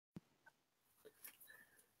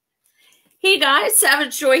Hey guys,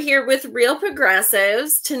 Savage Joy here with Real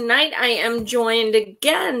Progressives. Tonight I am joined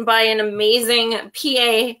again by an amazing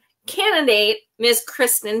PA candidate, Miss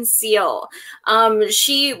Kristin Seale.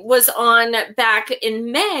 She was on back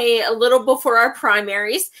in May, a little before our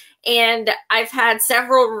primaries, and I've had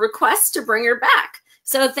several requests to bring her back.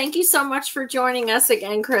 So thank you so much for joining us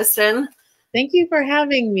again, Kristin. Thank you for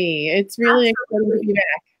having me. It's really exciting to be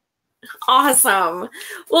back. Awesome.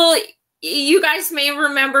 Well, you guys may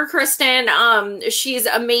remember Kristin. She's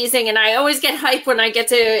amazing, and I always get hyped when I get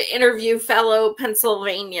to interview fellow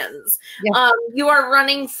Pennsylvanians. Yeah. You are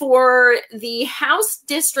running for the House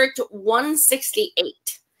District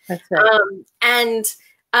 168. That's right.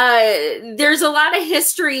 There's a lot of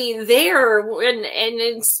history there, and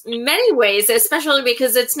in many ways, especially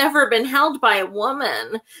because it's never been held by a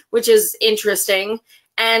woman, which is interesting.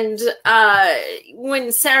 And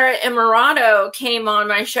when Sarah Imarato came on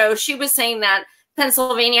my show, she was saying that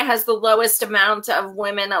Pennsylvania has the lowest amount of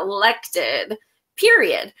women elected,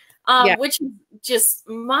 period, which is just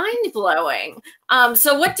mind-blowing.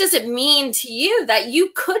 So what does it mean to you that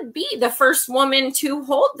you could be the first woman to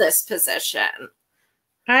hold this position?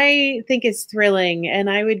 I think it's thrilling,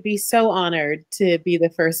 and I would be so honored to be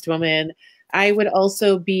the first woman. I would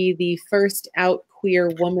also be the first out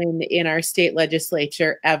queer woman in our state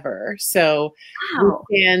legislature ever. So, wow.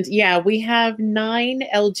 we have 9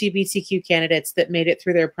 LGBTQ candidates that made it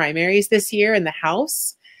through their primaries this year in the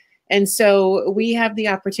House. And so we have the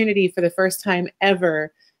opportunity for the first time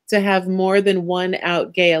ever to have more than one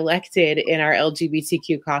out gay elected in our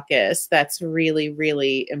LGBTQ caucus. That's really,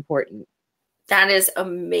 really important. That is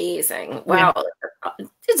amazing. Wow. Yeah.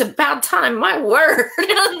 It's about time. My word.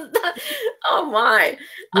 Oh my.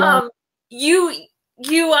 Yeah.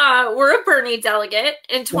 You were a Bernie delegate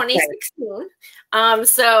in 2016.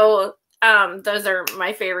 Okay. Those are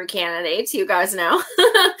my favorite candidates, you guys know.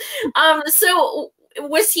 So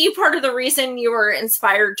was he part of the reason you were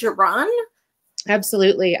inspired to run?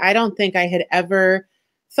 Absolutely. I don't think I had ever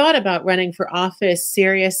thought about running for office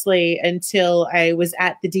seriously until I was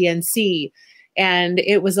at the DNC. And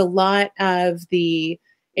it was a lot of the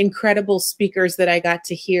incredible speakers that I got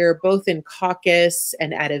to hear, both in caucus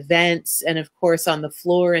and at events, and of course on the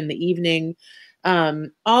floor in the evening.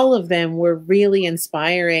 All of them were really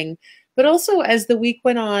inspiring. But also as the week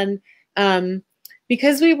went on,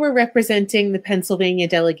 because we were representing the Pennsylvania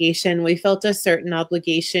delegation, we felt a certain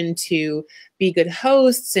obligation to be good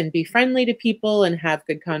hosts and be friendly to people and have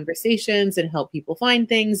good conversations and help people find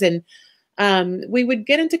things. And we would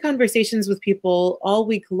get into conversations with people all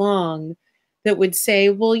week long that would say,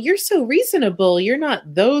 well, you're so reasonable. You're not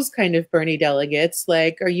those kind of Bernie delegates.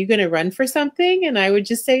 Like, are you going to run for something? And I would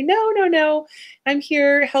just say, no. I'm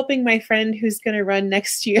here helping my friend who's going to run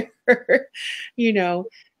next year. I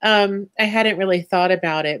hadn't really thought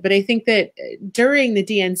about it. But I think that during the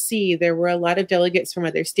DNC, there were a lot of delegates from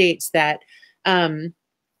other states that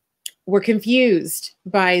were confused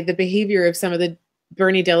by the behavior of some of the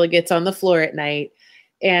Bernie delegates on the floor at night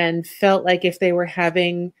and felt like if they were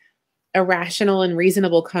having a rational and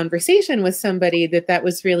reasonable conversation with somebody, that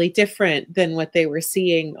was really different than what they were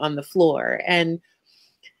seeing on the floor. And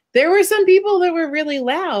there were some people that were really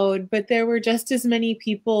loud, but there were just as many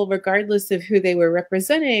people, regardless of who they were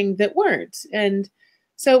representing, that weren't. And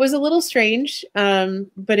so it was a little strange,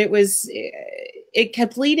 but it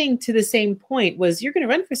kept leading to the same point, was you're going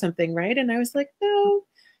to run for something, right? And I was like, no.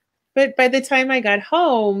 But by the time I got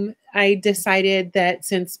home, I decided that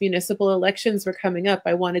since municipal elections were coming up,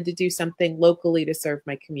 I wanted to do something locally to serve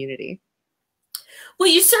my community. Well,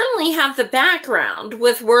 you certainly have the background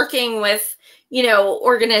with working with,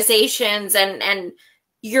 organizations, and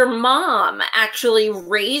your mom actually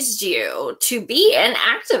raised you to be an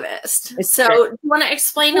activist. It's so true. Do you want to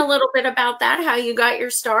explain a little bit about that, how you got your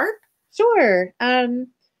start? Sure.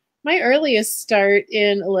 My earliest start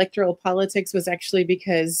in electoral politics was actually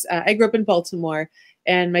because I grew up in Baltimore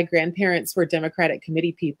and my grandparents were Democratic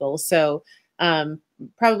committee people. So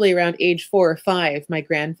probably around age 4 or 5, my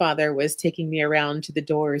grandfather was taking me around to the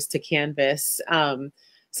doors to canvass.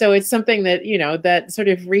 So it's something that, that sort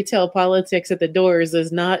of retail politics at the doors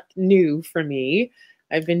is not new for me.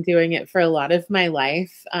 I've been doing it for a lot of my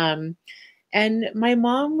life. And my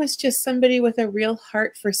mom was just somebody with a real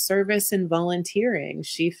heart for service and volunteering.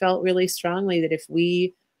 She felt really strongly that if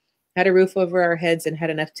we had a roof over our heads and had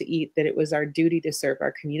enough to eat, that it was our duty to serve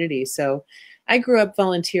our community. So I grew up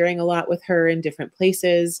volunteering a lot with her in different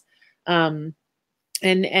places, and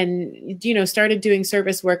started doing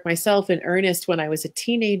service work myself in earnest when I was a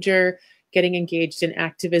teenager, getting engaged in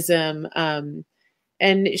activism.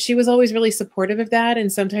 And she was always really supportive of that.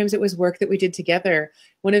 And sometimes it was work that we did together.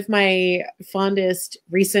 One of my fondest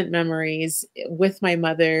recent memories with my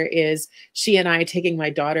mother is she and I taking my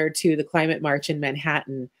daughter to the climate march in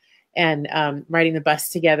Manhattan and riding the bus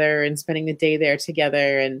together and spending the day there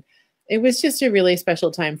together. And it was just a really special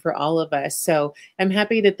time for all of us. So I'm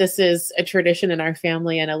happy that this is a tradition in our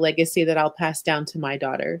family and a legacy that I'll pass down to my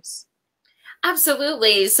daughters.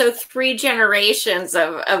 Absolutely. So 3 generations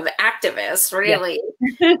of activists, really.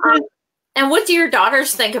 Yeah. And what do your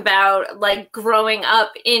daughters think about like growing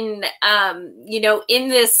up in, in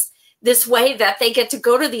this way that they get to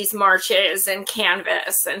go to these marches and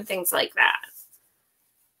canvas and things like that?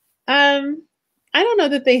 I don't know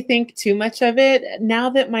that they think too much of it. Now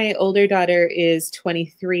that my older daughter is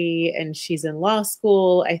 23 and she's in law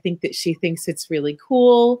school, I think that she thinks it's really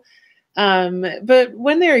cool. But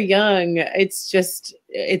when they're young,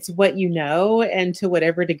 it's what you know, and to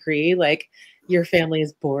whatever degree, like your family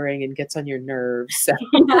is boring and gets on your nerves. So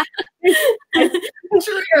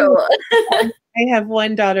True. I have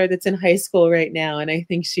one daughter that's in high school right now, and I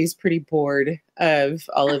think she's pretty bored of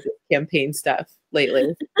all of the campaign stuff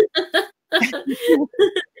lately.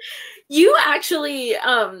 You actually,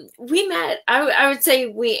 we met, I would say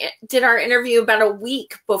we did our interview about a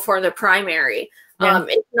week before the primary. Yeah.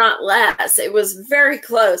 If not less. It was very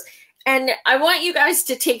close. And I want you guys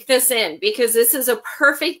to take this in because this is a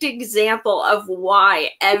perfect example of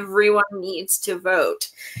why everyone needs to vote.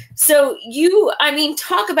 So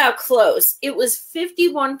talk about close. It was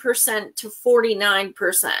 51% to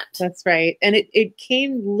 49%. That's right. And it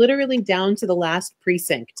came literally down to the last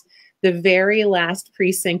precinct. The very last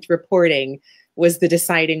precinct reporting was the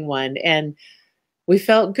deciding one. And we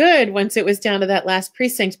felt good once it was down to that last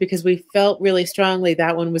precinct because we felt really strongly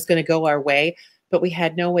that one was going to go our way, but we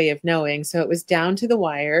had no way of knowing. So it was down to the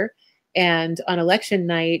wire. And on election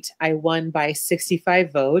night, I won by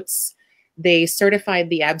 65 votes. They certified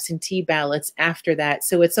the absentee ballots after that.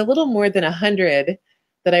 So it's a little more than 100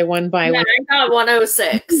 that I won by. Yeah, I got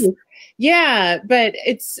 106. Yeah, but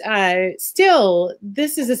it's still,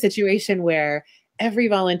 this is a situation where every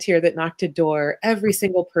volunteer that knocked a door, every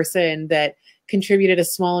single person that contributed a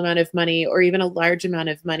small amount of money or even a large amount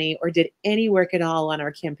of money or did any work at all on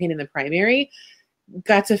our campaign in the primary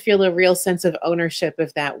got to feel a real sense of ownership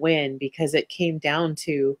of that win because it came down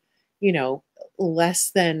to,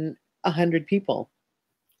 less than 100 people.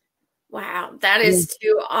 Wow, that is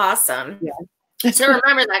too awesome. Yeah. So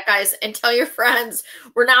remember that, guys, and tell your friends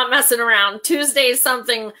we're not messing around. Tuesday is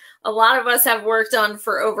something a lot of us have worked on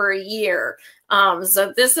for over a year.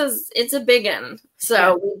 So it's a big one.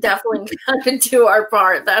 So we definitely got to do our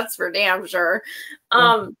part. That's for damn sure.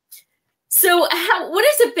 So what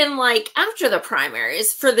has it been like after the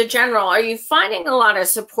primaries for the general? Are you finding a lot of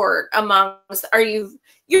support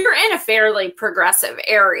you're in a fairly progressive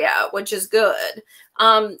area, which is good.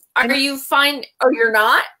 You're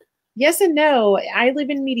not? Yes and no. I live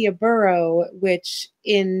in Media Borough, which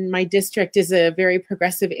in my district is a very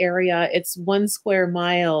progressive area. It's 1 square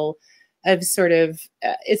mile of sort of,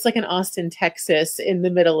 it's like an Austin, Texas in the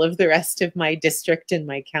middle of the rest of my district and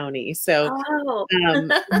my county. So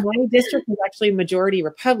my district is actually majority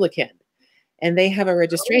Republican and they have a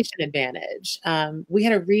registration advantage. We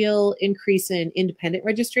had a real increase in independent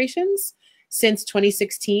registrations. Since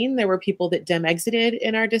 2016, there were people that Dem exited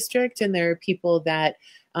in our district and there are people that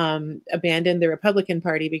abandoned the Republican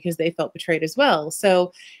Party because they felt betrayed as well.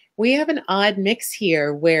 So we have an odd mix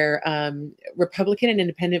here where Republican and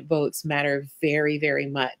independent votes matter very, very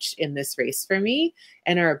much in this race for me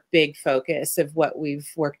and are a big focus of what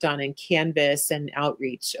we've worked on in canvas and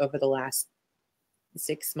outreach over the last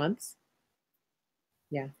 6 months.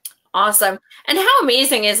 Yeah. Awesome. And how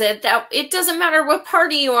amazing is it that it doesn't matter what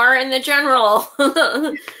party you are in the general?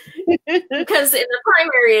 Because in the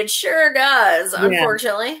primary, it sure does,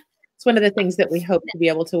 unfortunately. It's one of the things that we hope to be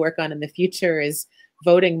able to work on in the future is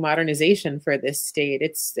voting modernization for this state.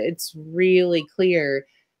 It's really clear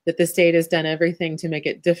that the state has done everything to make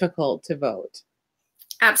it difficult to vote.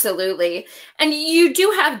 Absolutely. And you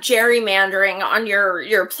do have gerrymandering on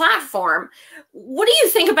your platform. What do you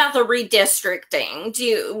think about the redistricting? Do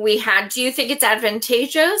you think it's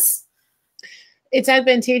advantageous? It's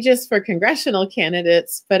advantageous for congressional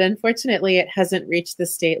candidates, but unfortunately it hasn't reached the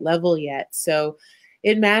state level yet. So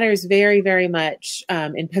it matters very, very much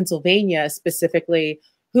in Pennsylvania specifically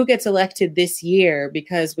who gets elected this year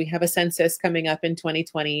because we have a census coming up in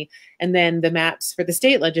 2020 and then the maps for the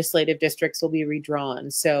state legislative districts will be redrawn.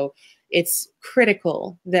 So it's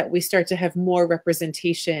critical that we start to have more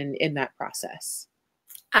representation in that process.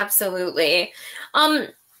 Absolutely.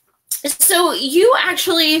 So you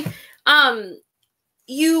actually,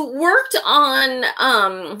 you worked on,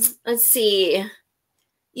 let's see,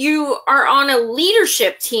 you are on a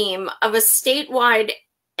leadership team of a statewide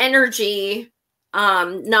energy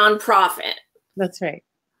nonprofit. That's right.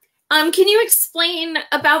 Can you explain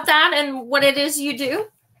about that and what it is you do?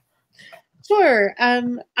 Sure.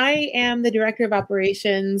 I am the director of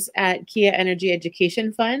operations at Kia Energy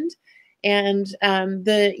Education Fund. And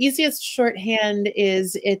the easiest shorthand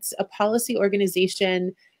is it's a policy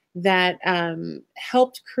organization that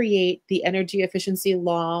helped create the energy efficiency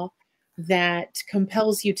law that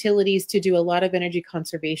compels utilities to do a lot of energy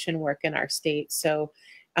conservation work in our state. So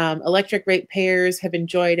electric ratepayers have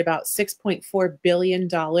enjoyed about $6.4 billion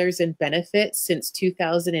in benefits since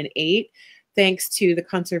 2008, thanks to the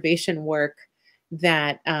conservation work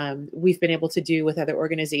that we've been able to do with other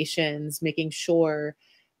organizations, making sure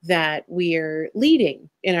that we are leading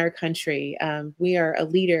in our country. We are a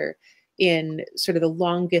leader in sort of the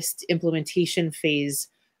longest implementation phase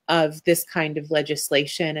of this kind of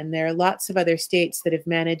legislation. And there are lots of other states that have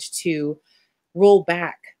managed to roll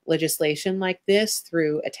back legislation like this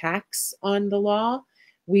through attacks on the law.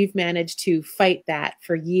 We've managed to fight that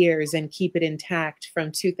for years and keep it intact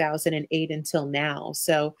from 2008 until now.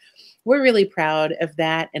 So we're really proud of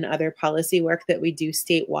that and other policy work that we do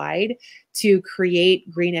statewide to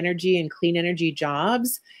create green energy and clean energy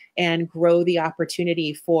jobs and grow the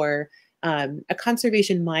opportunity for a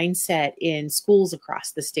conservation mindset in schools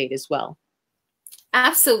across the state as well.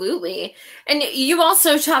 Absolutely. And you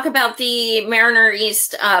also talk about the Mariner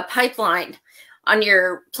East pipeline on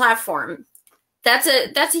your platform. That's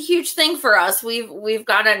a huge thing for us. We've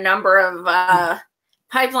got a number of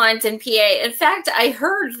pipelines in PA. In fact, I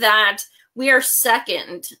heard that we are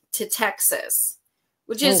second to Texas,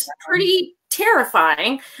 which is pretty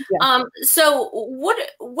terrifying. Yeah. So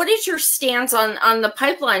what is your stance on the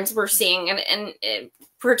pipelines we're seeing, and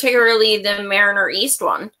particularly the Mariner East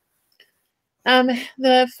one?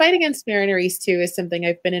 The fight against Mariner East 2 is something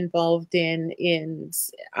I've been involved in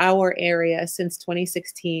our area since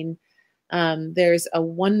 2016. There's a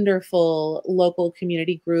wonderful local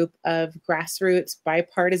community group of grassroots,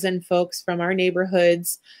 bipartisan folks from our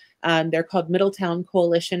neighborhoods. They're called Middletown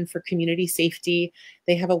Coalition for Community Safety.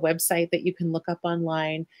 They have a website that you can look up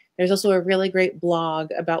online. There's also a really great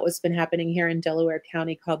blog about what's been happening here in Delaware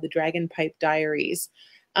County called the Dragon Pipe Diaries.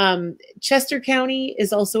 Chester County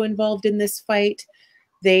is also involved in this fight.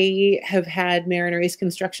 They have had Mariner East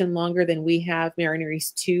construction longer than we have, Mariner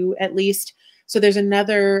East 2 at least. So there's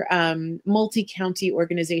another multi-county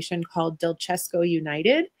organization called Del Chesco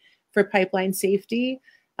United for pipeline safety.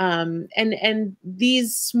 And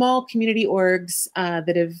these small community orgs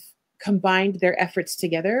that have combined their efforts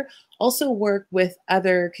together also work with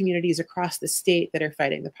other communities across the state that are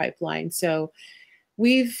fighting the pipeline. So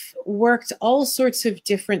we've worked all sorts of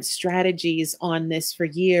different strategies on this for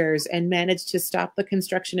years and managed to stop the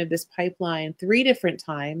construction of this pipeline 3 different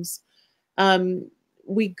times.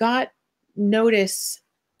 We got notice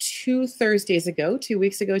 2 Thursdays ago, 2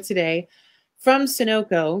 weeks ago today, from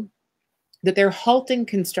Sunoco that they're halting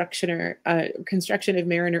construction of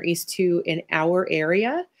Mariner East 2 in our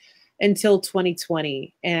area until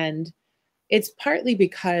 2020. And it's partly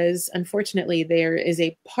because, unfortunately, there is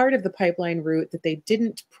a part of the pipeline route that they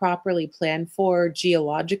didn't properly plan for,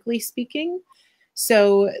 geologically speaking.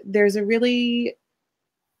 So there's a really,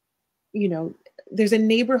 there's a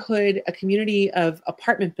neighborhood, a community of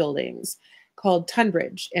apartment buildings called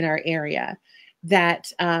Tunbridge in our area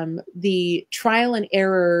that the trial and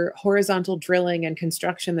error horizontal drilling and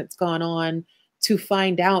construction that's gone on to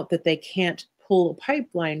find out that they can't pull a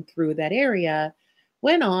pipeline through that area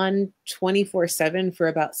went on 24/7 for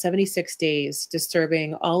about 76 days,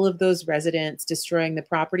 disturbing all of those residents, destroying the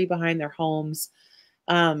property behind their homes,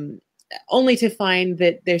 only to find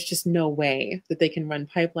that there's just no way that they can run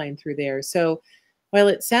pipeline through there. So while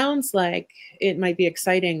it sounds like it might be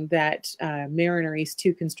exciting that Mariner East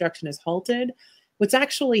 2 construction is halted, what's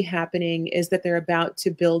actually happening is that they're about to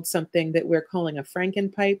build something that we're calling a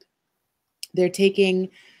Frankenpipe. They're taking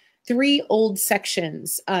 3 old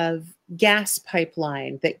sections of gas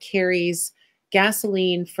pipeline that carries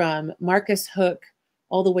gasoline from Marcus Hook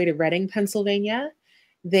all the way to Reading, Pennsylvania.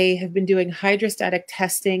 They have been doing hydrostatic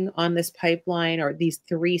testing on this pipeline, or these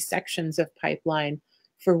 3 sections of pipeline,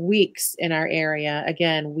 for weeks in our area.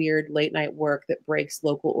 Again, weird late night work that breaks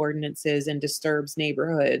local ordinances and disturbs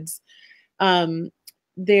neighborhoods.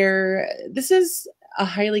 This is a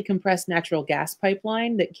highly compressed natural gas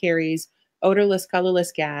pipeline that carries odorless,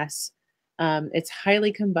 colorless gas. It's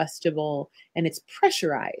highly combustible and it's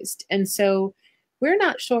pressurized. And so we're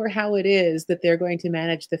not sure how it is that they're going to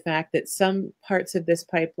manage the fact that some parts of this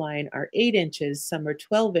pipeline are 8 inches, some are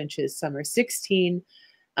 12 inches, some are 16.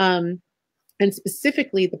 Um, and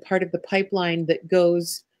specifically the part of the pipeline that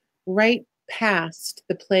goes right past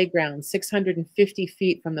the playground, 650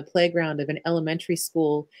 feet from the playground of an elementary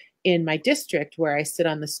school in my district where I sit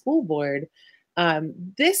on the school board.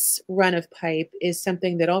 This run of pipe is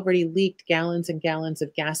something that already leaked gallons and gallons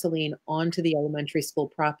of gasoline onto the elementary school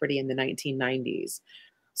property in the 1990s.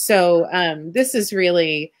 So this is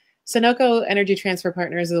really, Sunoco Energy Transfer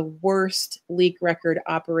Partners is the worst leak record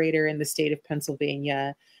operator in the state of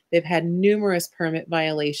Pennsylvania. They've had numerous permit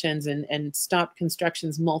violations and stopped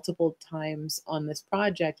constructions multiple times on this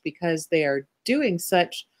project because they are doing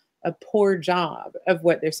such a poor job of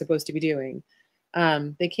what they're supposed to be doing.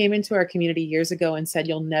 They came into our community years ago and said,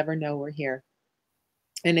 "You'll never know we're here."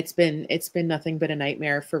 And it's been nothing but a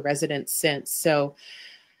nightmare for residents since. So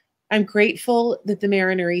I'm grateful that the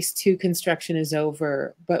Mariner East 2 construction is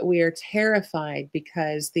over, but we are terrified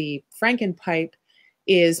because the Franken pipe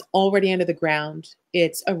is already under the ground.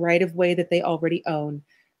 It's a right of way that they already own.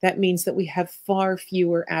 That means that we have far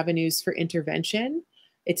fewer avenues for intervention.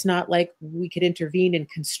 It's not like we could intervene in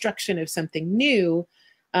construction of something new.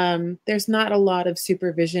 There's not a lot of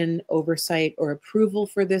supervision, oversight, or approval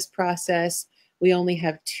for this process. We only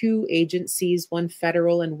have 2 agencies, one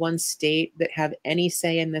federal and one state, that have any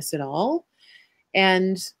say in this at all.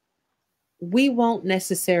 And we won't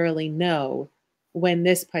necessarily know when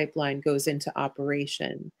this pipeline goes into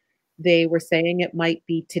operation. They were saying it might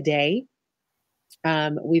be today.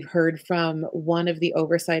 We've heard from one of the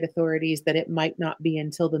oversight authorities that it might not be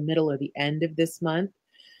until the middle or the end of this month.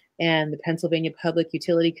 And the Pennsylvania Public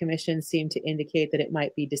Utility Commission seemed to indicate that it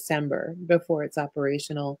might be December before it's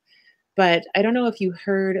operational. But I don't know if you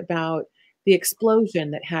heard about the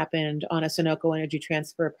explosion that happened on a Sunoco Energy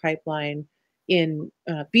Transfer pipeline in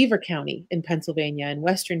Beaver County in Pennsylvania in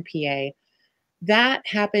Western PA. That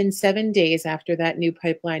happened 7 days after that new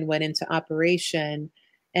pipeline went into operation.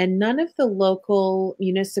 And none of the local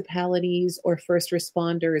municipalities or first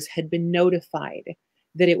responders had been notified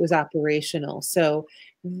that it was operational. So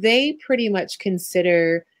they pretty much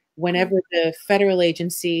consider whenever the federal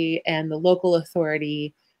agency and the local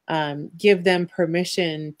authority give them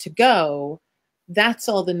permission to go, that's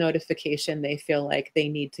all the notification they feel like they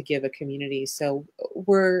need to give a community. So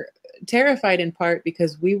we're terrified in part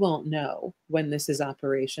because we won't know when this is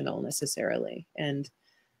operational necessarily. And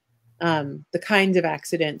the kinds of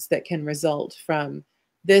accidents that can result from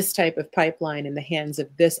this type of pipeline in the hands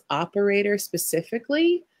of this operator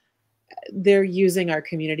specifically, they're using our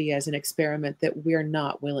community as an experiment that we're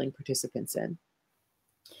not willing participants in.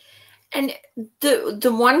 And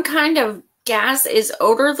the one kind of gas is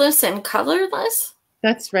odorless and colorless?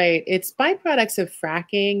 That's right. It's byproducts of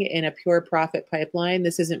fracking in a pure profit pipeline.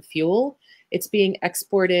 This isn't fuel. It's being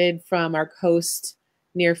exported from our coast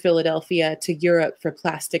near Philadelphia to Europe for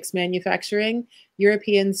plastics manufacturing.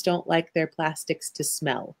 Europeans don't like their plastics to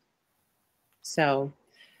smell. So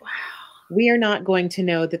wow. We are not going to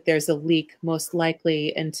know that there's a leak most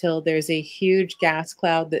likely until there's a huge gas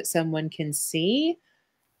cloud that someone can see,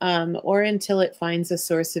 or until it finds a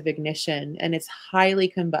source of ignition. And it's highly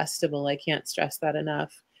combustible. I can't stress that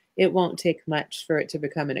enough. It won't take much for it to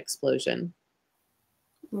become an explosion.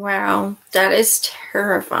 Wow, that is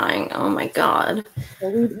terrifying. Oh my God. So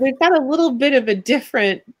we've got a little bit of a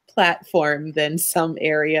different platform than some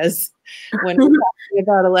areas when we're talking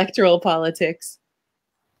about electoral politics.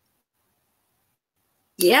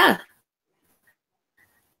 Yeah.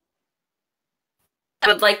 I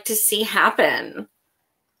would like to see happen.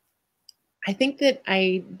 I think that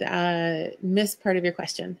I missed part of your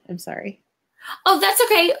question. I'm sorry. Oh, that's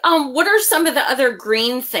okay. What are some of the other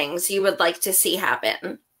green things you would like to see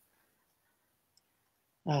happen?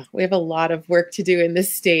 We have a lot of work to do in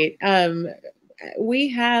this state. We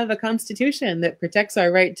have a constitution that protects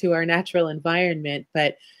our right to our natural environment,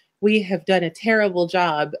 but we have done a terrible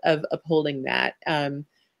job of upholding that.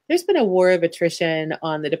 There's been a war of attrition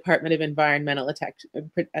on the Department of Environmental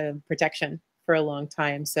Protection for a long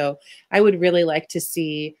time. So I would really like to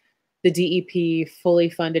see the DEP fully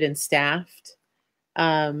funded and staffed.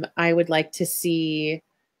 I would like to see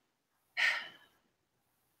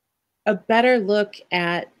a better look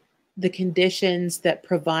at the conditions that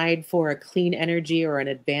provide for a clean energy or an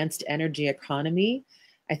advanced energy economy.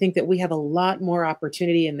 I think that we have a lot more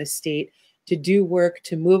opportunity in this state to do work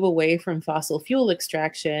to move away from fossil fuel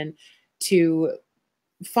extraction, to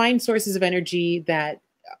find sources of energy that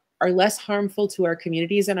are less harmful to our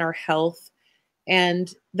communities and our health,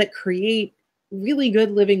 and that create really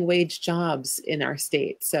good living wage jobs in our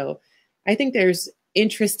state. So I think there's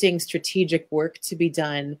interesting strategic work to be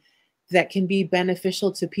done that can be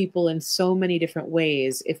beneficial to people in so many different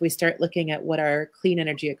ways if we start looking at what our clean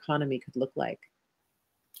energy economy could look like.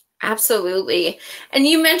 Absolutely. And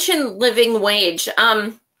you mentioned living wage.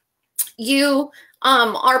 You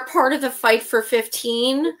are part of the Fight for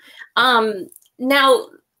 15. Now,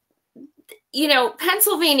 you know,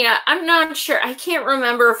 Pennsylvania, I'm not sure. I can't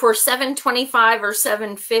remember if we're 725 or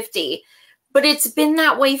 750, but it's been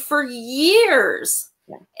that way for years.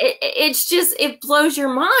 Yeah. It's just, it blows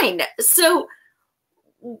your mind. So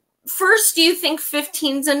first, do you think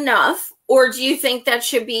 15's enough? Or do you think that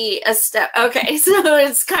should be a step? Okay, so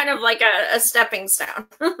it's kind of like a stepping stone.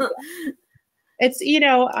 It's, you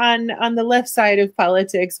know, on the left side of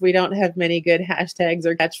politics, we don't have many good hashtags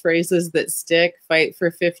or catchphrases that stick. Fight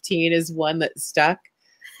for 15 is one that stuck.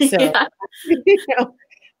 So, yeah. You know,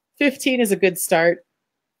 15 is a good start.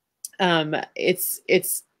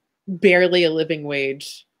 It's barely a living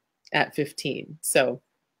wage at 15. So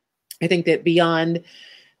I think that beyond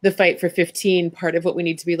the fight for 15, part of what we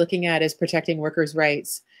need to be looking at is protecting workers'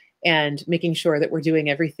 rights and making sure that we're doing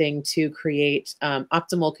everything to create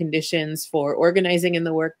optimal conditions for organizing in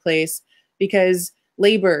the workplace, because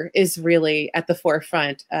labor is really at the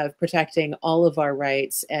forefront of protecting all of our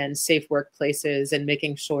rights and safe workplaces and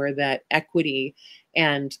making sure that equity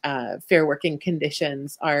and fair working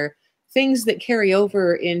conditions are things that carry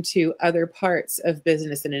over into other parts of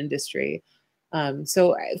business and industry.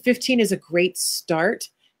 So 15 is a great start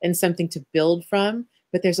and something to build from,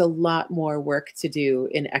 but there's a lot more work to do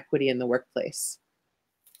in equity in the workplace.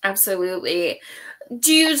 Absolutely.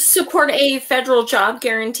 Do you support a federal job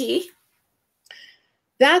guarantee?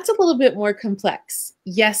 That's a little bit more complex.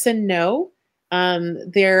 Yes and no.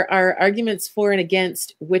 There are arguments for and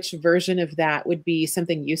against which version of that would be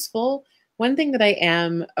something useful. One thing that I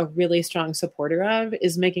am a really strong supporter of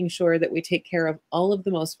is making sure that we take care of all of the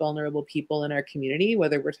most vulnerable people in our community,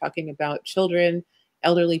 whether we're talking about children,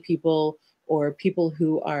 elderly people, or people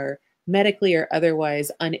who are medically or otherwise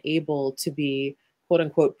unable to be, quote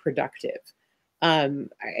unquote, productive.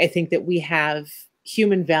 I think that we have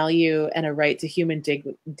human value and a right to human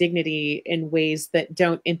dignity in ways that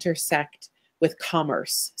don't intersect with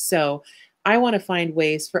commerce. So I want to find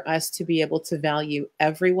ways for us to be able to value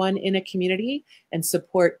everyone in a community and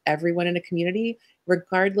support everyone in a community,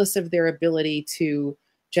 regardless of their ability to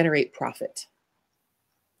generate profit.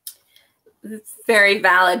 Very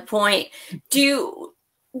valid point.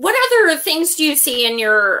 What other things do you see in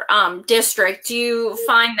your district? Do you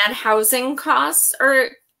find that housing costs are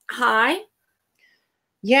high?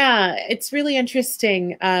 Yeah, it's really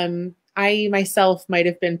interesting. I myself might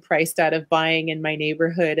have been priced out of buying in my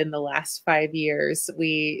neighborhood in the last 5 years.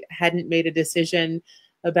 We hadn't made a decision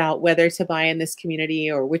about whether to buy in this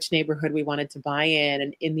community or which neighborhood we wanted to buy in.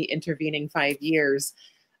 And in the intervening 5 years,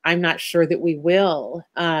 I'm not sure that we will.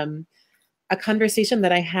 A conversation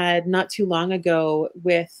that I had not too long ago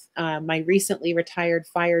with my recently retired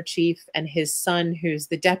fire chief and his son, who's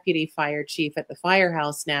the deputy fire chief at the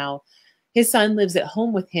firehouse now. His son lives at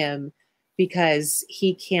home with him because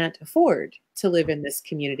he can't afford to live in this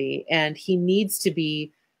community, and he needs to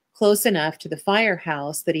be close enough to the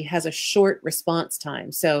firehouse that he has a short response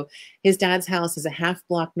time. So his dad's house is a half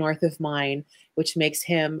block north of mine, which makes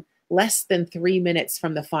him less than 3 minutes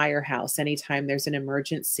from the firehouse anytime there's an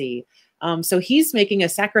emergency. So he's making a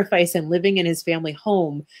sacrifice and living in his family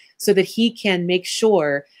home so that he can make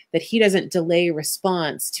sure that he doesn't delay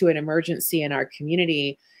response to an emergency in our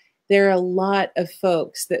community. There are a lot of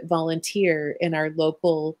folks that volunteer in our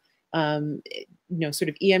local, sort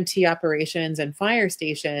of EMT operations and fire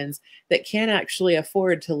stations that can't actually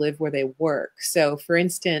afford to live where they work. So for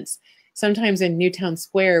instance, sometimes in Newtown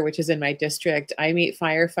Square, which is in my district, I meet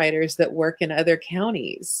firefighters that work in other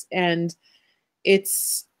counties. And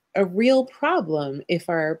it's a real problem if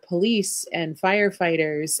our police and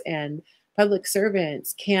firefighters and public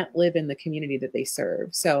servants can't live in the community that they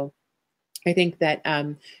serve. So I think that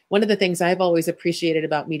one of the things I've always appreciated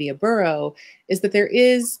about Media Borough is that there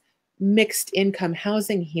is mixed income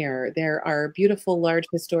housing here. There are beautiful, large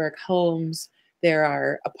historic homes. There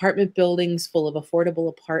are apartment buildings full of affordable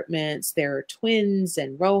apartments. There are twins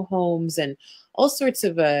and row homes and all sorts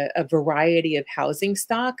of a variety of housing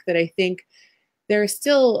stock that I think there are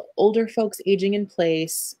still older folks aging in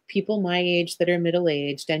place, people my age that are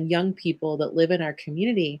middle-aged, and young people that live in our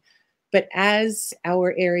community. But as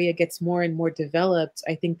our area gets more and more developed,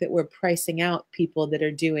 I think that we're pricing out people that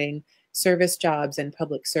are doing service jobs and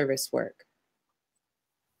public service work.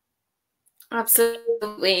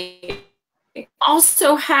 Absolutely.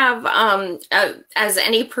 Also have, as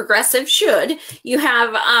any progressive should, you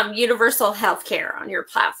have universal health care on your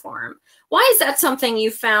platform. Why is that something you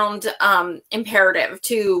found imperative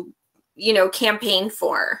to, campaign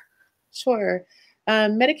for? Sure.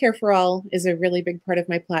 Medicare for All is a really big part of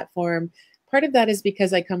my platform. Part of that is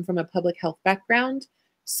because I come from a public health background.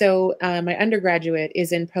 So my undergraduate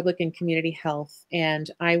is in public and community health, and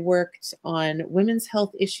I worked on women's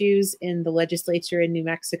health issues in the legislature in New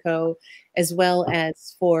Mexico, as well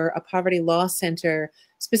as for a poverty law center,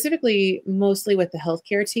 specifically mostly with the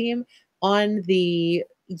healthcare team on the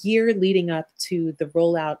year leading up to the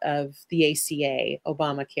rollout of the ACA,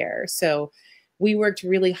 Obamacare. So we worked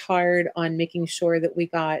really hard on making sure that we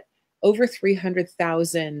got over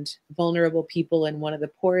 300,000 vulnerable people in one of the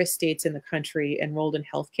poorest states in the country enrolled in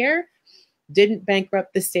healthcare. Didn't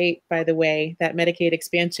bankrupt the state, by the way. That Medicaid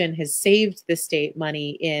expansion has saved the state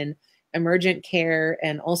money in emergent care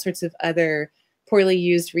and all sorts of other poorly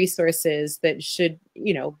used resources that should,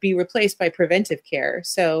 be replaced by preventive care.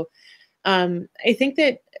 So I think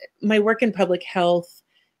that my work in public health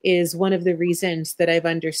is one of the reasons that I've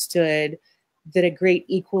understood that a great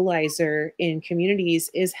equalizer in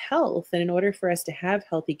communities is health. And in order for us to have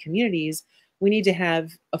healthy communities, we need to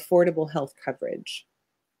have affordable health coverage.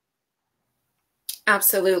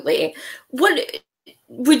 Absolutely.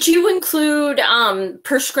 Would you include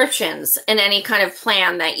prescriptions in any kind of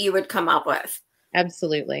plan that you would come up with?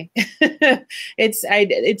 Absolutely.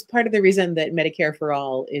 It's part of the reason that Medicare for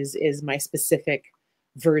All is my specific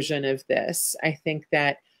version of this. I think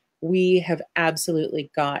that we have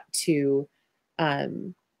absolutely got to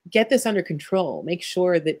get this under control, make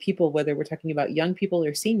sure that people, whether we're talking about young people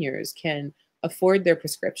or seniors, can afford their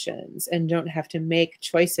prescriptions and don't have to make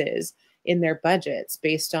choices in their budgets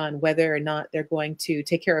based on whether or not they're going to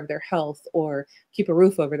take care of their health or keep a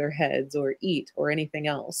roof over their heads or eat or anything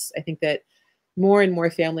else. I think that more and more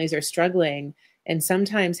families are struggling, and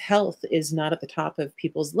sometimes health is not at the top of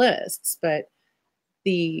people's lists, but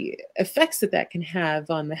the effects that can have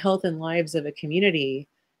on the health and lives of a community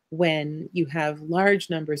when you have large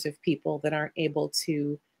numbers of people that aren't able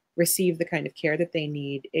to receive the kind of care that they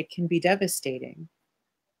need, it can be devastating.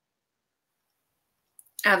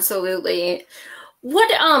 Absolutely.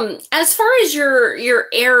 What as far as your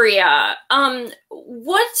area,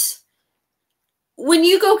 what, when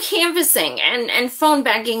you go canvassing and phone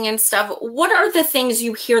banking and stuff, what are the things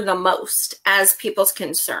you hear the most as people's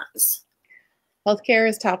concerns? Healthcare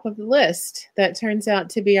is top of the list. That turns out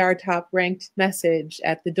to be our top ranked message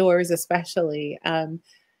at the doors, especially.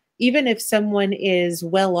 Even if someone is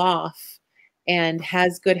well off and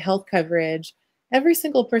has good health coverage, every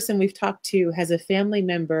single person we've talked to has a family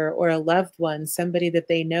member or a loved one, somebody that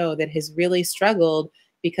they know that has really struggled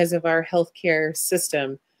because of our healthcare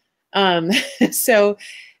system. So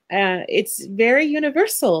it's very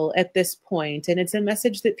universal at this point, and it's a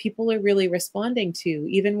message that people are really responding to,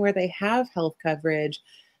 even where they have health coverage.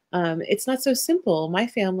 It's not so simple. My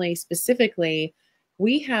family specifically,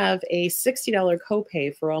 we have a $60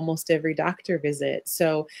 copay for almost every doctor visit.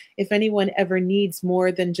 So if anyone ever needs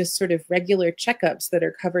more than just sort of regular checkups that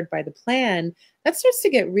are covered by the plan, that starts to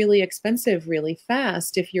get really expensive really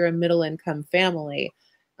fast if you're a middle income family.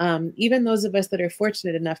 Even those of us that are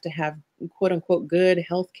fortunate enough to have quote unquote good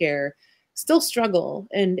healthcare still struggle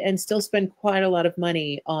and still spend quite a lot of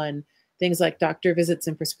money on things like doctor visits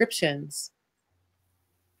and prescriptions.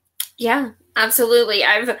 Yeah, absolutely.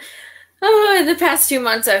 In the past 2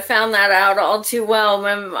 months, I've found that out all too well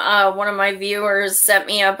when one of my viewers set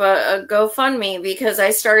me up a GoFundMe because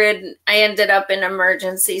I ended up in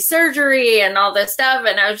emergency surgery and all this stuff.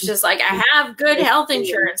 And I was just like, I have good health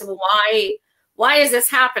insurance. Why is this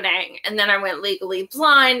happening? And then I went legally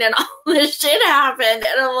blind and all this shit happened.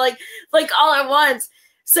 And I'm like all at once.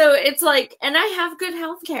 So it's like, and I have good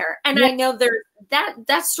health care. And I know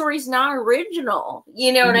that story's not original.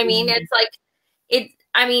 You know what I mean? It's like,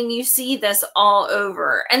 you see this all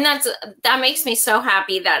over. And that makes me so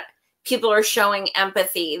happy that people are showing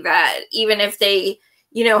empathy, that even if they,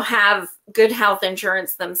 have good health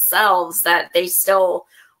insurance themselves, that they still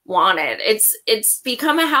want it. It's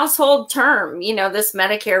become a household term, this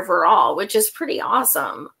Medicare for All, which is pretty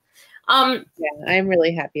awesome. Yeah, I'm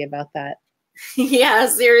really happy about that. Yeah,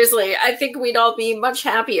 seriously. I think we'd all be much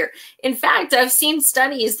happier. In fact, I've seen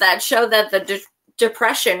studies that show that the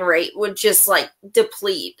depression rate would just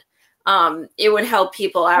deplete. It would help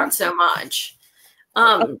people out so much.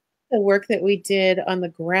 The work that we did on the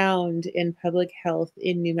ground in public health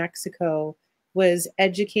in New Mexico was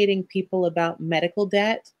educating people about medical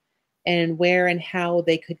debt and where and how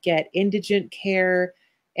they could get indigent care.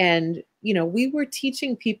 And, we were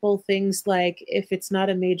teaching people things like, if it's not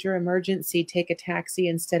a major emergency, take a taxi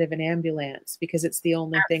instead of an ambulance, because it's the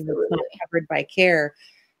only thing that's not covered by care.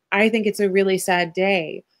 I think it's a really sad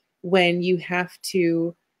day when you have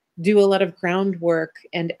to do a lot of groundwork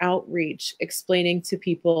and outreach explaining to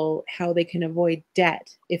people how they can avoid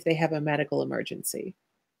debt if they have a medical emergency.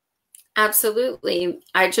 Absolutely.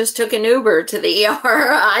 I just took an Uber to the ER.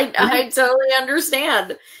 I totally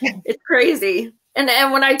understand. It's crazy. And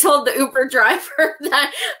when I told the Uber driver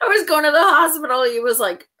that I was going to the hospital, he was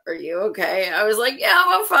like, "Are you okay?" I was like, "Yeah,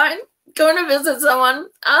 I'm fine. Going to visit someone.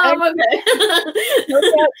 I'm okay."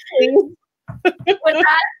 With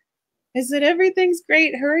that, I said, "Everything's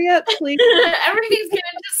great. Hurry up, please." Everything's gonna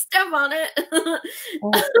just step on it.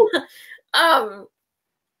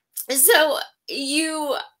 So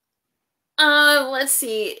you let's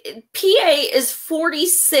see, PA is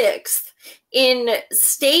 46th in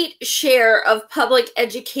state share of public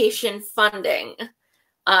education funding.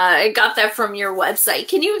 I got that from your website.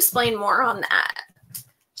 Can you explain more on that?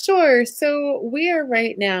 Sure. So we are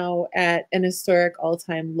right now at an historic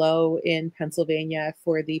all-time low in Pennsylvania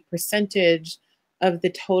for the percentage of the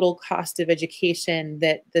total cost of education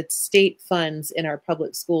that the state funds in our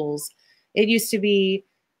public schools. It used to be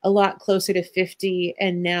a lot closer to 50,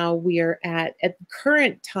 and now we are at the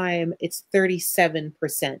current time, it's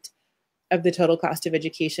 37% of the total cost of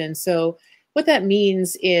education. So what that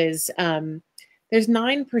means is there's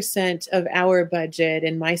 9% of our budget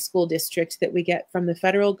in my school district that we get from the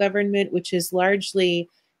federal government, which is largely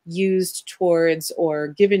used towards or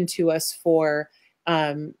given to us for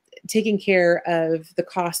taking care of the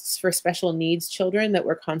costs for special needs children that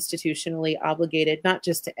we're constitutionally obligated not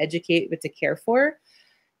just to educate, but to care for.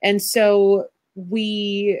 And so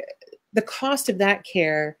the cost of that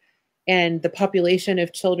care and the population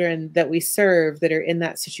of children that we serve that are in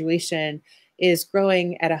that situation is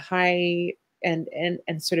growing at a high and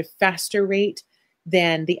sort of faster rate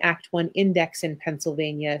than the Act 1 index in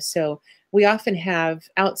Pennsylvania. So we often have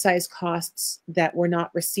outsized costs that we're not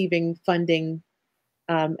receiving funding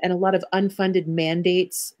and a lot of unfunded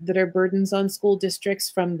mandates that are burdens on school districts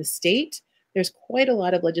from the state. There's quite a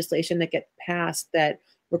lot of legislation that gets passed that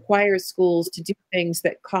requires schools to do things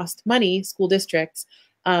that cost money, school districts,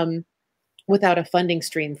 without a funding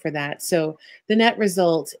stream for that. So the net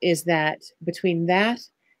result is that between that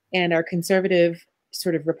and our conservative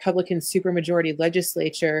sort of Republican supermajority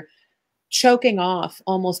legislature choking off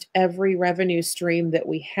almost every revenue stream that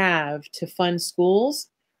we have to fund schools,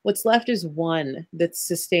 what's left is one that's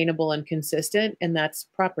sustainable and consistent, and that's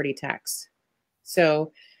property tax.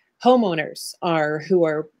 So homeowners who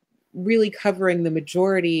are really covering the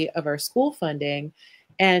majority of our school funding.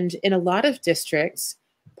 And in a lot of districts,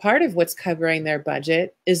 part of what's covering their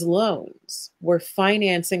budget is loans. We're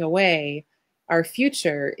financing away our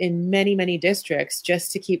future in many, many districts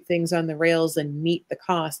just to keep things on the rails and meet the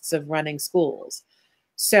costs of running schools.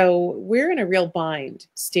 So we're in a real bind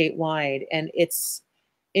statewide. And it's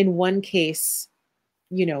in one case,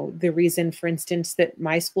 you know, the reason, for instance, that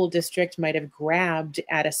my school district might have grabbed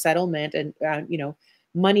at a settlement and, you know,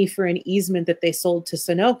 money for an easement that they sold to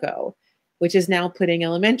Sunoco, which is now putting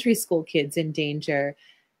elementary school kids in danger.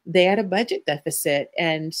 They had a budget deficit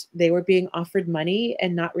and they were being offered money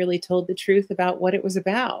and not really told the truth about what it was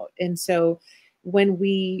about. And so when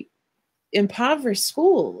we impoverish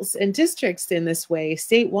schools and districts in this way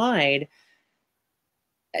statewide,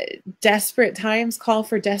 desperate times call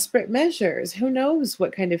for desperate measures. Who knows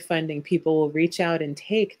what kind of funding people will reach out and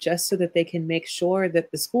take just so that they can make sure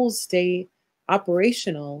that the schools stay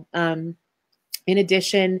operational. In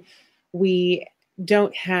addition, we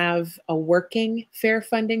don't have a working fair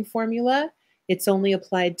funding formula. It's only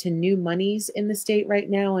applied to new monies in the state right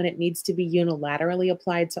now, and it needs to be unilaterally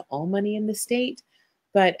applied to all money in the state.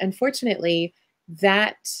 But unfortunately,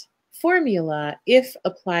 that formula, if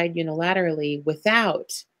applied unilaterally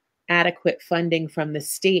without adequate funding from the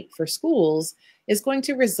state for schools, is going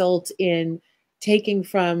to result in taking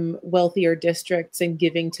from wealthier districts and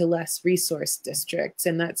giving to less resourced districts.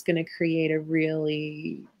 And that's going to create a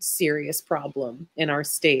really serious problem in our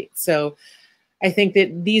state. So I think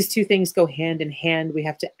that these two things go hand in hand. We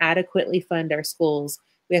have to adequately fund our schools.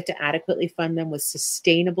 We have to adequately fund them with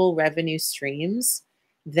sustainable revenue streams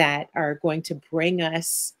that are going to bring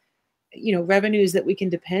us, you know, revenues that we can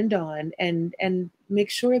depend on, and make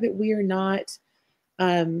sure that we are not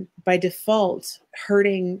by default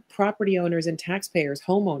hurting property owners and taxpayers,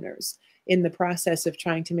 homeowners, in the process of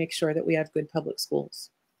trying to make sure that we have good public schools.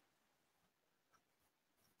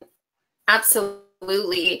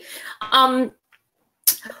 Absolutely.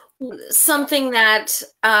 Something that,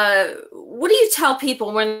 what do you tell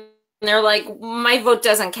people when they're like, my vote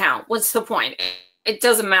doesn't count? What's the point? It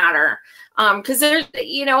doesn't matter. Because there's,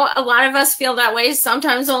 you know, a lot of us feel that way,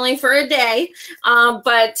 sometimes only for a day.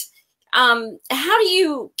 But How do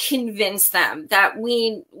you convince them that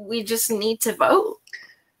we just need to vote?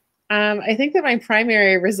 I think that my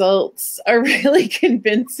primary results are really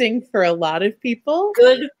convincing for a lot of people.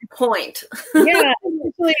 Good point. Yeah,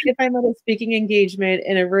 especially if I'm at a speaking engagement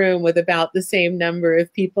in a room with about the same number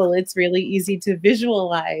of people, it's really easy to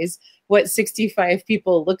visualize what 65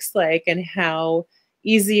 people looks like and how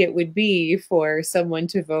easy it would be for someone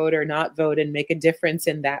to vote or not vote and make a difference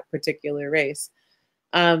in that particular race.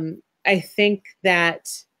 I think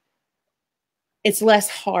that it's less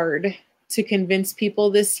hard to convince people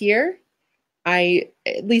this year. At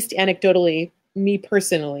least anecdotally, me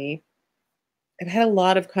personally, I've had a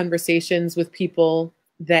lot of conversations with people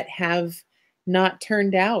that have not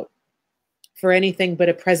turned out for anything but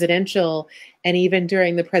a presidential. And even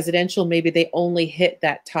during the presidential, maybe they only hit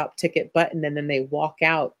that top ticket button and then they walk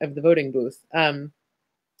out of the voting booth.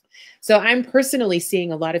 So I'm personally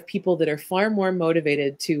seeing a lot of people that are far more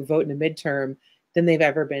motivated to vote in a midterm than they've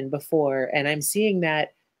ever been before. And I'm seeing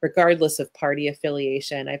that regardless of party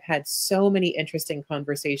affiliation. I've had so many interesting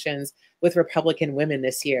conversations with Republican women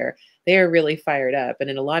this year. They are really fired up. And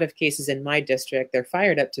in a lot of cases in my district, they're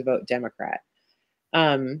fired up to vote Democrat.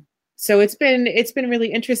 So it's been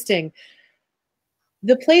really interesting.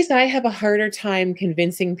 The place I have a harder time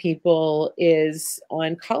convincing people is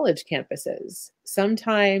on college campuses.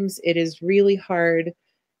 Sometimes it is really hard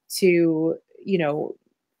to,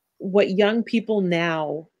 what young people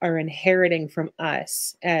now are inheriting from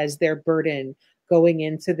us as their burden going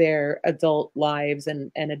into their adult lives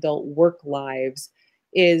and adult work lives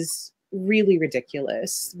is really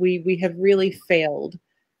ridiculous. We have really failed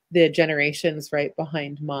the generations right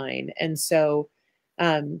behind mine. And so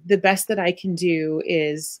the best that I can do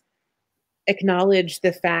is acknowledge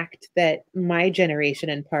the fact that my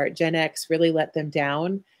generation, in part, Gen X, really let them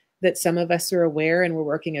down, that some of us are aware and we're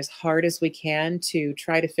working as hard as we can to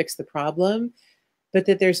try to fix the problem, but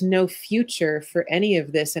that there's no future for any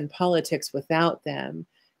of this in politics without them,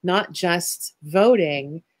 not just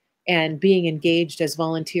voting and being engaged as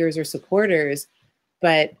volunteers or supporters,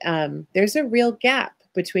 but there's a real gap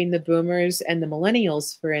between the boomers and the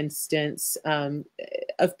millennials, for instance,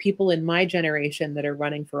 of people in my generation that are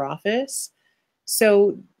running for office.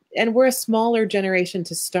 So, and we're a smaller generation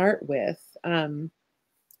to start with.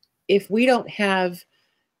 If we don't have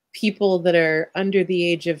people that are under the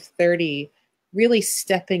age of 30 really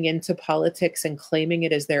stepping into politics and claiming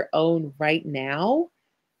it as their own right now,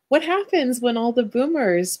 what happens when all the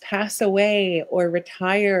boomers pass away or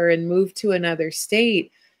retire and move to another state?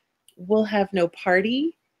 We'll have no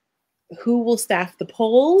party. Who will staff the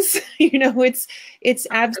polls? It's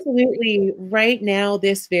absolutely right now,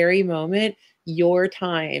 this very moment, your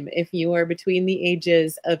time. If you are between the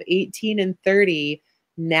ages of 18 and 30,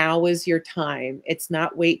 now is your time. It's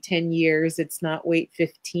not wait 10 years. It's not wait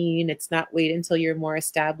 15. It's not wait until you're more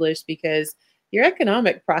established, because your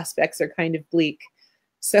economic prospects are kind of bleak.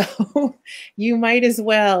 So you might as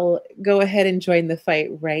well go ahead and join the fight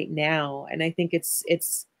right now. And I think it's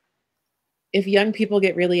if young people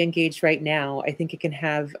get really engaged right now, I think it can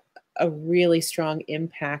have a really strong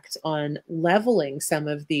impact on leveling some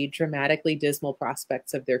of the dramatically dismal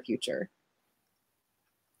prospects of their future.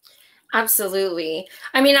 Absolutely.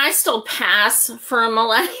 I mean, I still pass for a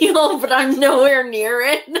millennial, but I'm nowhere near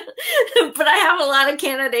it. But I have a lot of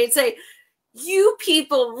candidates say, you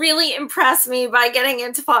people really impress me by getting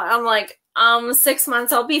into politics. I'm like, 6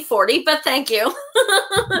 months, I'll be 40, but thank you.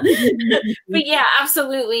 But yeah,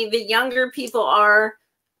 absolutely. The younger people are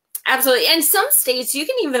absolutely. In some states, you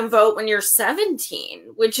can even vote when you're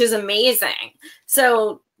 17, which is amazing.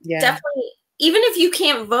 So yeah, definitely, even if you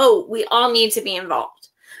can't vote, we all need to be involved.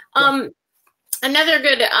 Yeah. Another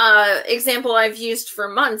good example I've used for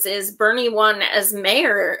months is Bernie won as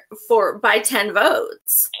mayor by 10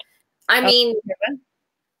 votes. I mean,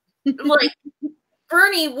 like,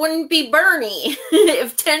 Bernie wouldn't be Bernie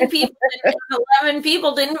if 10 people, 11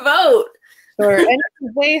 people didn't vote. Sure. And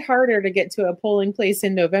it's way harder to get to a polling place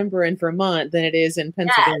in November in Vermont than it is in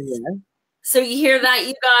Pennsylvania. Yes. So you hear that,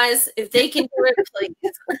 you guys? If they can do it, please.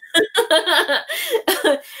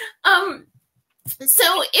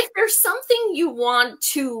 So if there's something you want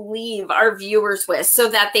to leave our viewers with so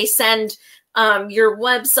that they send your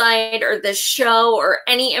website or the show or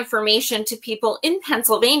any information to people in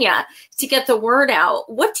Pennsylvania to get the word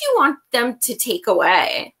out, what do you want them to take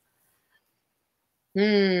away?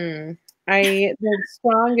 The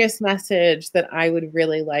strongest message that I would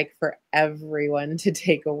really like for everyone to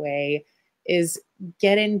take away is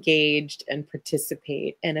get engaged and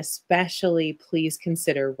participate, and especially please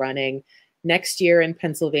consider running. Next year in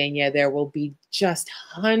Pennsylvania, there will be just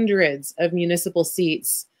hundreds of municipal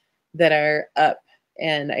seats that are up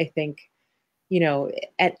And I think, you know,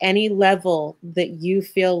 at any level that you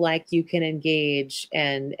feel like you can engage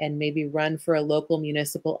and maybe run for a local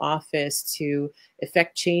municipal office to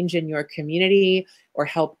affect change in your community or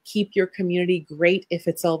help keep your community great if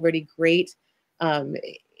it's already great,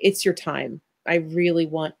 it's your time. I really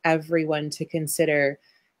want everyone to consider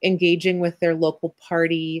engaging with their local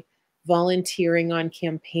party, volunteering on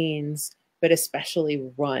campaigns, but especially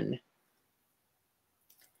run.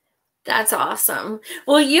 That's awesome.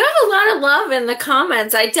 Well, you have a lot of love in the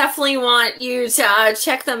comments. I definitely want you to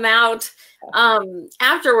check them out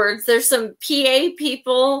afterwards. There's some PA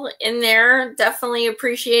people in there definitely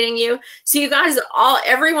appreciating you. So you guys,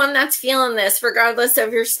 everyone that's feeling this, regardless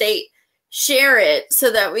of your state, share it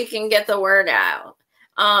so that we can get the word out.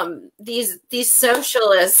 These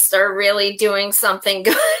socialists are really doing something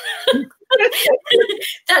good.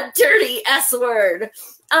 That dirty S word.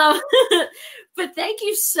 But thank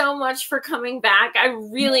you so much for coming back. I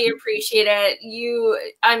really appreciate it.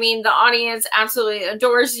 I mean, the audience absolutely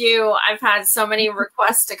adores you. I've had so many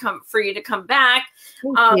requests for you to come back.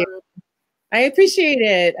 Thank you. I appreciate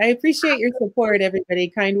it. I appreciate your support, everybody.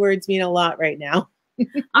 Kind words mean a lot right now.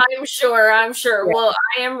 I'm sure. Yeah. Well,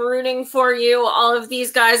 I am rooting for you. All of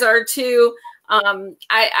these guys are too.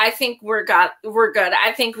 I think we're good.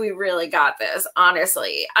 I think we really got this.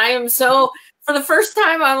 Honestly, I am so. For the first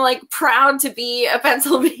time, I'm like proud to be a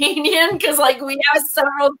Pennsylvanian because like we have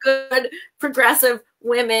several good progressive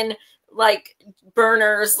women like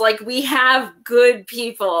burners. Like we have good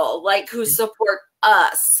people like who support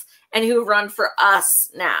us and who run for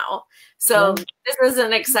us now. So this is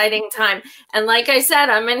an exciting time. And like I said,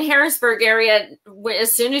 I'm in Harrisburg area.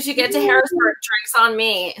 As soon as you get to Harrisburg, drinks on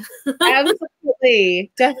me.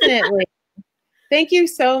 Absolutely. Definitely. Thank you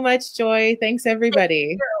so much, Joy. Thanks,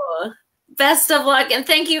 everybody. Best of luck. And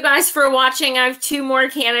thank you guys for watching. I have 2 more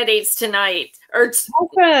candidates tonight.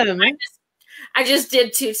 Awesome. I just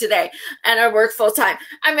did 2 today and I work full time.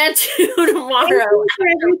 I meant 2 tomorrow. Thank you for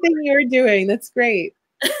everything you're doing. That's great.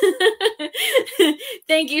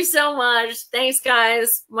 Thank you so much. Thanks,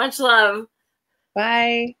 guys. Much love.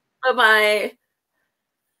 Bye. Bye-bye.